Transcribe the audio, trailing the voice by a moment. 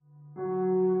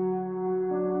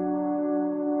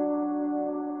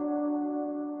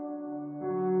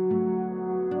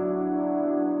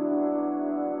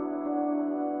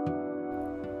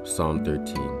Psalm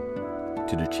 13.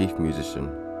 To the chief musician,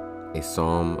 a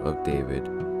psalm of David.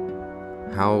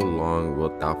 How long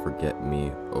wilt thou forget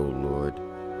me, O Lord?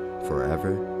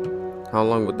 Forever? How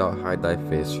long wilt thou hide thy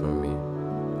face from me?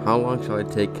 How long shall I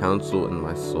take counsel in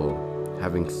my soul,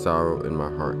 having sorrow in my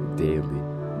heart daily?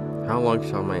 How long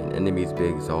shall mine enemies be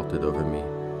exalted over me?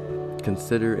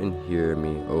 Consider and hear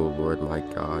me, O Lord my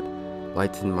God.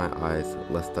 Lighten my eyes,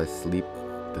 lest I sleep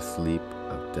the sleep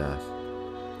of death.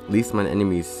 Lest mine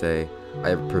enemies say, I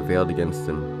have prevailed against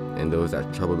them, and those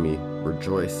that trouble me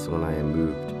rejoice when I am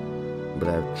moved. But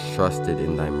I have trusted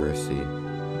in thy mercy.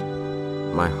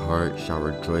 My heart shall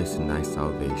rejoice in thy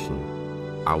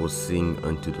salvation. I will sing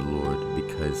unto the Lord,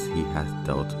 because he hath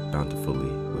dealt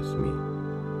bountifully with me.